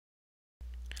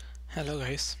Hello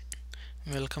guys,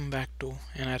 welcome back to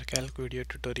Enercalc video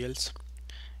tutorials.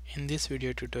 In this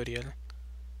video tutorial,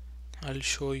 I'll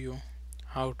show you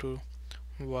how to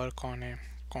work on a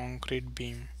concrete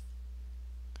beam.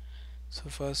 So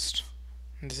first,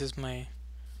 this is my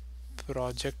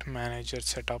project manager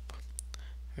setup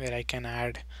where I can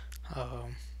add uh,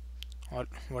 or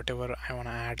whatever I want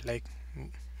to add, like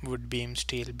wood beam,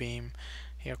 steel beam,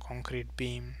 a concrete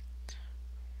beam,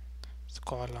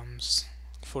 columns,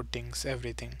 footings,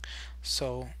 everything.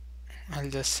 So I'll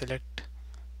just select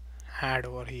add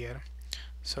over here.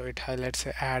 So it highlights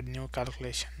a add new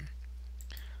calculation.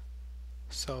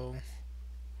 So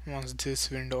once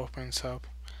this window opens up,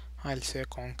 I'll say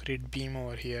concrete beam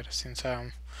over here since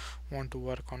I want to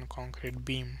work on concrete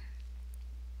beam.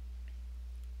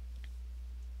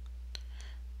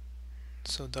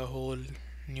 So the whole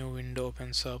new window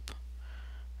opens up,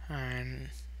 and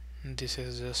this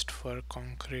is just for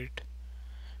concrete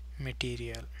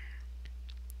material.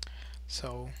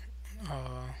 So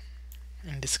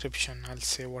in description I'll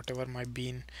say whatever my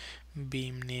beam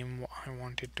name I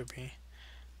want it to be.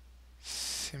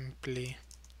 Simply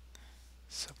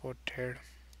supported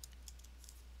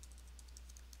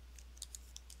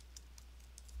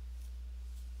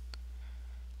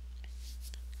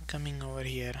coming over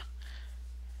here,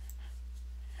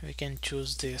 we can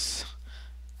choose this.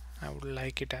 I would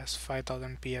like it as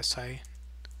 5000 psi,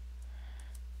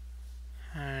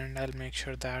 and I'll make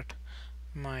sure that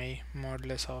my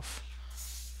modulus of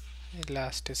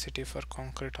elasticity for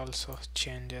concrete also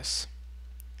changes,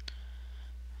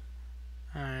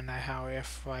 and I have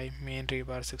Fy main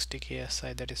rebar 60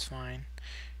 ksi, that is fine.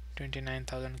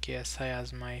 29,000 ksi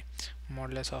as my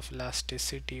modulus of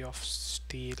elasticity of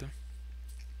steel,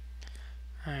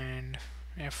 and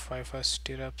Fy for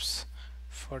stirrups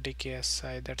 40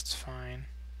 ksi, that's fine,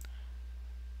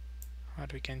 or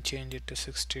we can change it to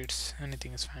 60, it's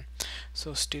anything is fine.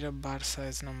 So stirrup bar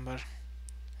size number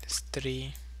is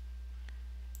 3,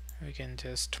 we can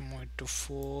just move it to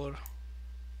 4.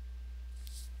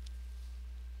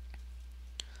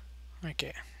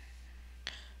 Okay,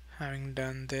 having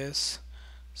done this,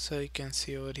 so you can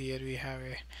see over here we have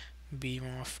a beam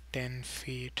of 10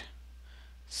 feet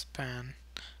span.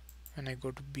 When I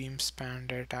go to beam span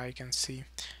data, I can see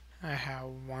I have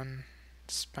one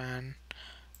span.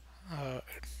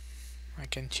 I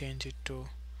can change it to,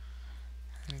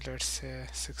 let's say,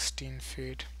 16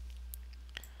 feet,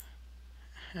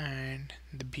 and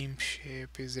the beam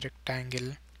shape is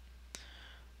rectangle.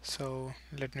 So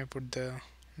let me put the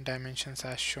dimensions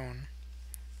as shown.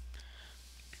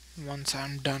 Once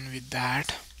I'm done with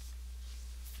that,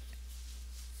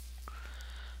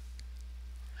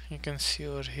 you can see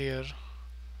over here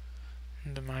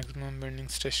the maximum bending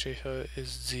stress ratio is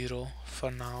 0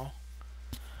 for now,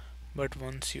 but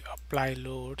once you apply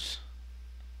loads,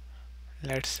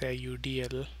 let's say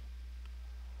UDL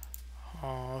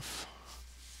of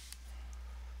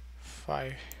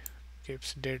 5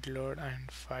 kips dead load and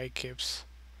 5 kips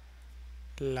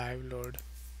live load,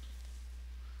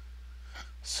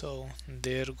 so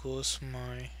there goes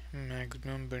my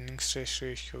maximum bending stress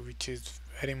ratio, which is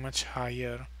very much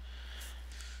higher,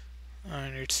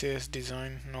 and it says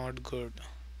design not good.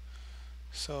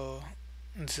 So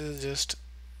this is just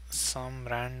some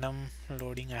random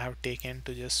loading I have taken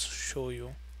to just show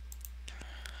you.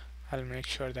 I'll make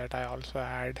sure that I also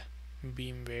add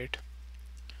beam weight.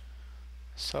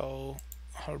 So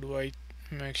how do I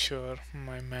make sure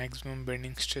my maximum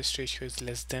bending stress ratio is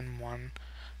less than 1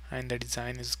 and the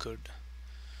design is good?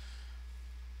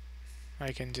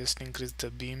 I can just increase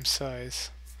the beam size,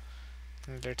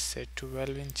 let's say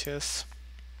 12 inches,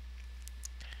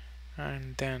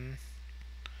 and then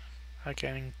I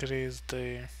can increase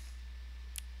the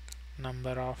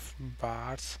number of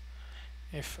bars.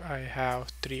 If I have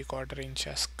 3/4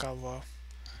 inches cover,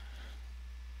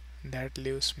 that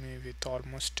leaves me with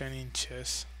almost 10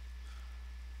 inches,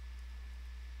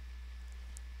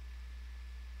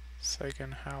 so I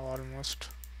can have almost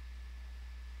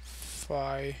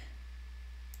 5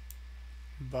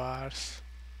 bars.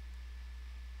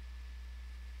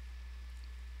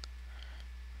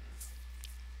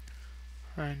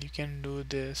 And you can do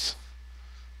this.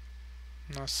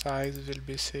 Now size will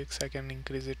be 6, I can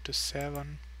increase it to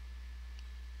 7.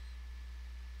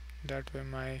 That way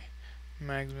my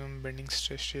maximum bending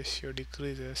stress ratio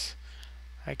decreases.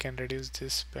 I can reduce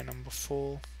this by number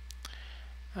 4,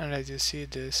 and as you see,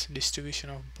 this distribution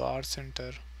of bar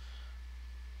center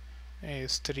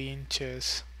is 3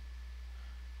 inches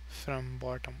from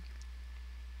bottom.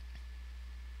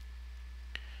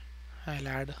 I'll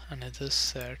add another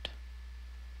set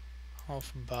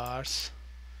of bars.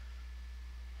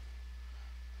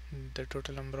 the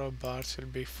total number of bars will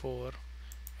be 4,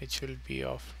 which will be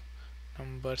of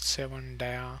number 7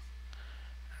 dia,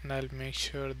 and I'll make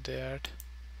sure that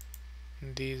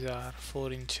these are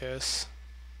 4 inches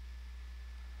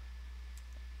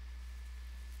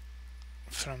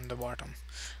from the bottom.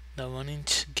 The 1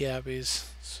 inch gap is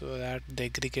so that the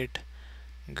aggregate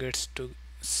gets to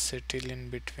settle in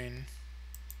between.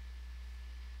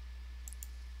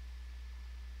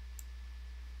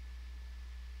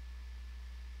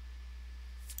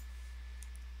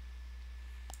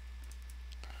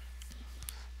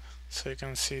 So you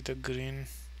can see the green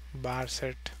bar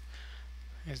set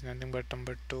is nothing but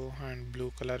number 2 and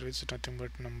blue color is nothing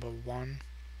but number 1,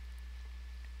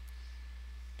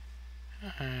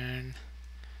 and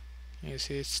you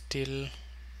see still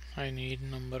I need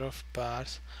number of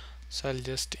bars, so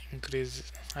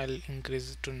I'll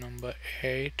increase to number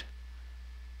 8.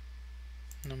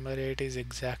 Number 8 is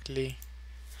exactly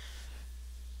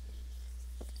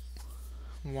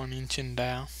 1 inch in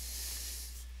dia,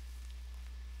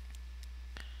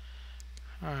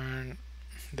 and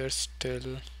there's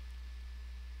still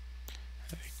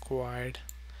required,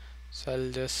 so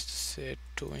I'll just say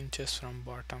 2 inches from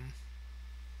bottom.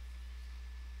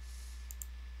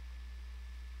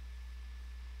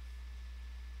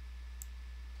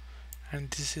 And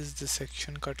this is the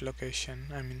section cut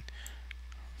location. I mean,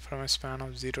 from a span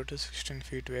of 0 to 16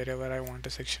 feet, wherever I want a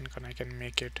section cut I can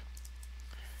make it.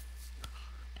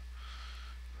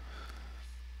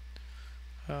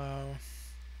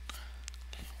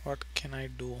 What can I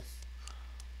do?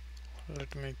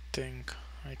 Let me think.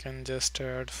 I can just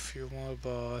add few more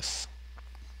bars,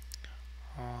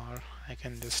 or I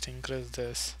can just increase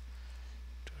this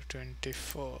to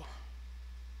 24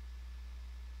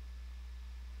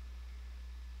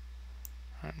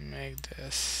 and make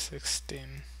this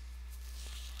 16.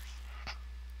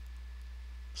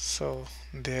 So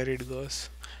there it goes.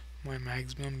 My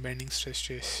maximum bending stress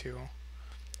ratio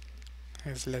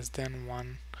is less than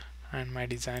 1 and my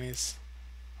design is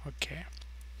okay.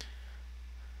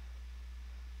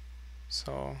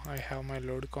 So I have my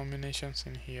load combinations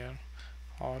in here.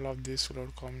 All of these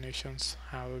load combinations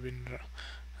have been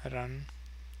run,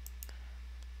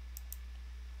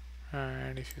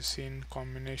 and if you see in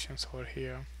combinations over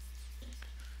here,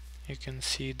 you can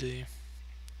see the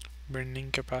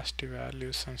bending capacity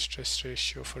values and stress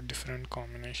ratio for different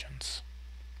combinations.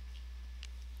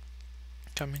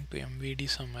 Coming to Mvd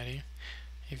summary,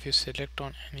 if you select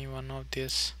on any one of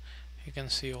these, you can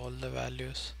see all the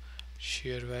values: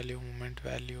 shear value, moment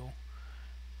value,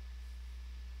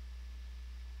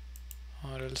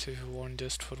 or else if you want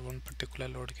just for one particular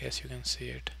load case, you can see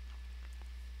it.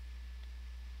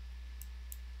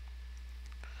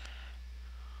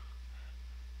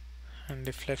 And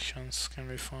deflections can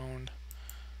be found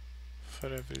for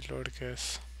every load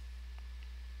case.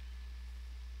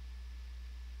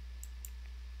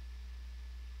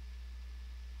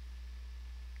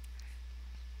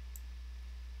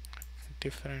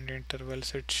 Different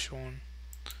intervals it's shown,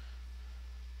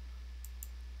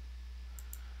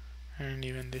 and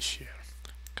even this shear.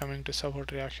 Coming to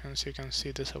support reactions, you can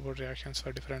see the support reactions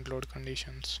for different load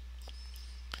conditions.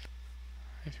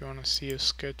 If you want to see a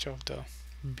sketch of the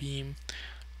beam,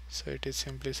 so it is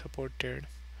simply supported,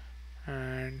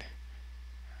 and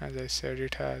as I said,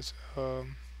 it has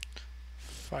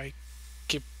 5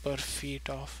 kip per feet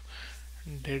of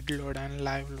dead load and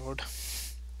live load.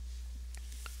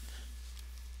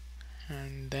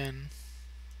 And then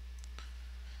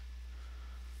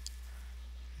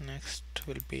next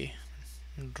will be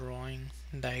drawing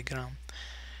diagram.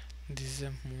 This is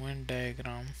a movement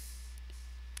diagram,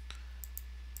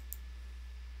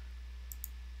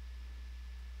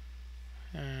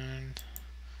 and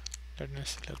let me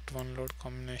select one load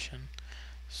combination.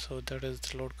 So that is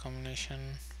the load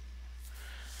combination,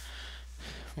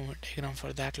 movement diagram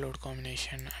for that load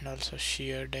combination, and also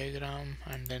shear diagram,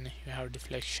 and then you have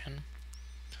deflection.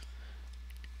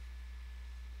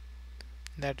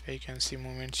 That way you can see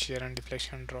movement, shear and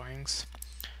deflection drawings.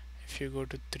 If you go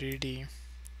to 3D,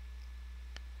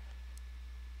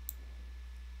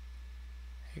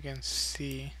 you can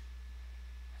see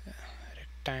a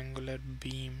rectangular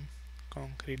beam,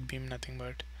 concrete beam, nothing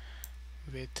but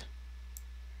with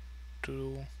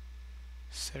 2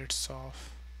 sets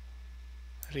of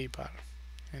rebar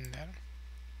in there.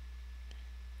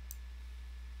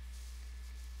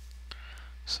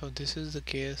 So this is the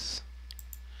case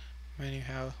when you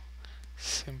have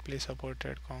simply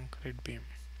supported concrete beam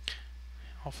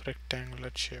of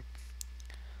rectangular shape.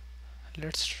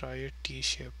 Let's try a T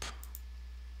shape.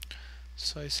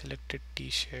 So I selected T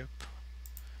shape,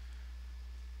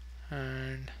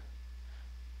 and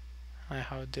I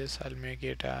have this, I'll make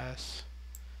it as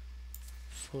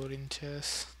 4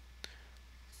 inches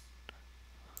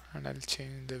and I'll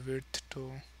change the width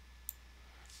to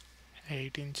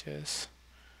 8 inches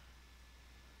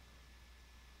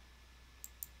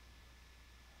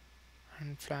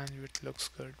and flange width looks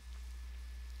good.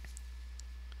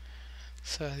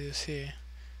 So as you see,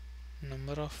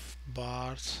 number of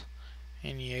bars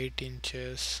in 8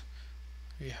 inches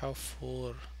we have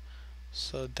 4,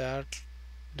 so that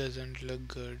doesn't look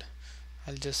good.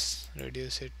 I'll just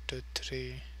reduce it to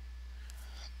 3.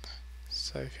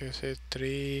 So if you say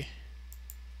 3,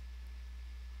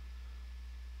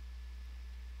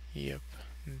 yep,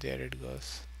 there it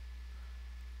goes.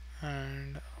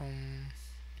 And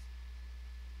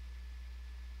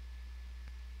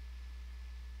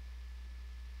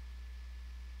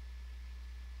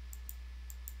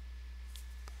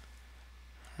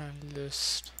I'll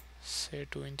just say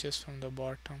 2 inches from the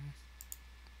bottom,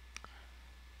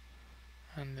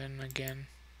 and then again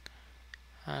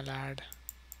I'll add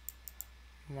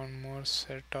one more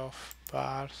set of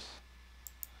bars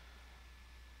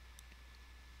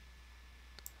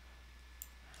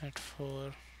at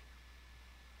 4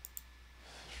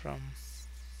 from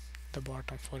the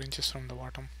bottom, 4 inches from the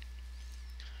bottom.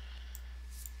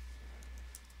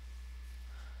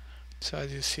 So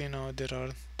as you see now, there are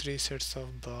 3 sets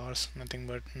of bars, nothing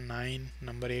but 9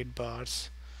 number 8 bars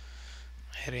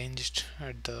arranged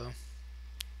in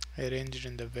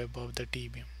the web of the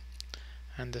T-beam,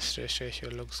 and the stress ratio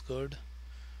looks good.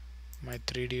 My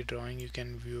 3D drawing, you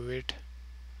can view it.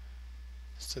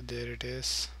 So there it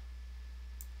is,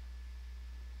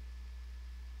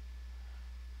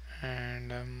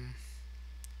 and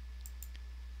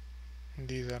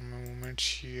these are my moment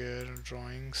shear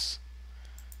drawings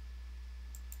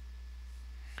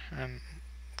and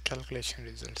calculation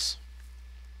results.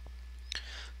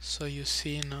 So you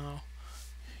see now,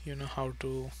 you know how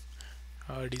to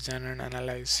design and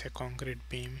analyze a concrete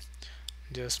beam.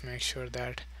 Just make sure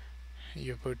that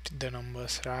you put the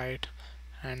numbers right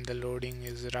and the loading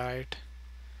is right,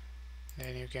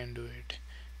 then you can do it.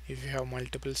 If you have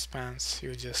multiple spans,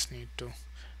 you just need to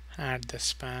add the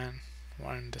span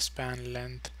and the span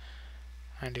length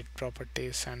and its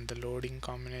properties and the loading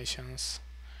combinations,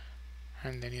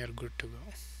 and then you're good to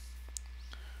go.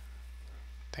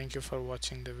 Thank you for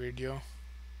watching the video.